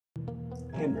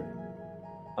Henry,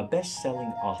 a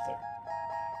best-selling author,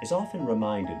 is often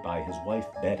reminded by his wife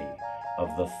Betty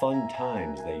of the fun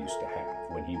times they used to have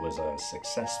when he was a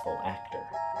successful actor.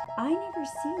 I never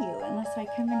see you unless I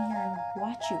come in here and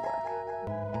watch you work.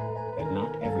 That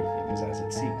not everything is as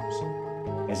it seems,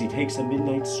 as he takes a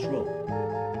midnight stroll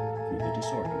through the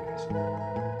Disorganized Zone.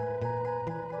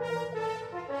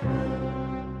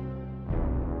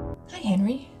 Hi,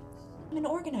 Henry. I'm an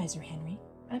organizer, Henry.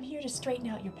 I'm here to straighten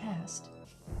out your past.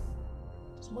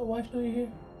 Does my wife know you're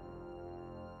here?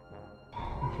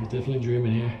 You're definitely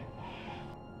dreaming here.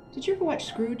 Did you ever watch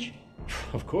Scrooge?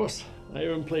 Of course. I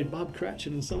even played Bob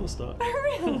Cratchit in Summerstock.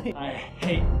 Really? I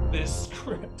hate this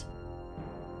script.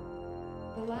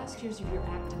 The last years of your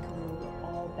acting career were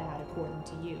all bad according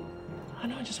to you. I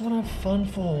know, I just want to have fun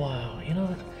for a while, you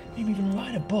know? Maybe even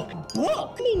write a book.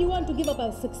 Book? I mean, you want to give up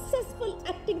a successful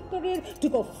acting career to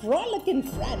go frolic in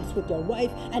France with your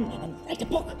wife and write a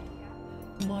book?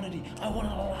 Commodity. I want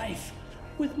a life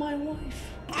with my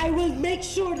wife. I will make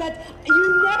sure that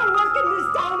you never work in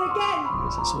this town again! I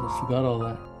guess I sort of forgot all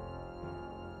that.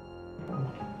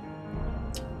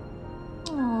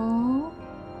 Aww.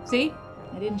 See?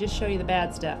 I didn't just show you the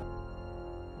bad stuff.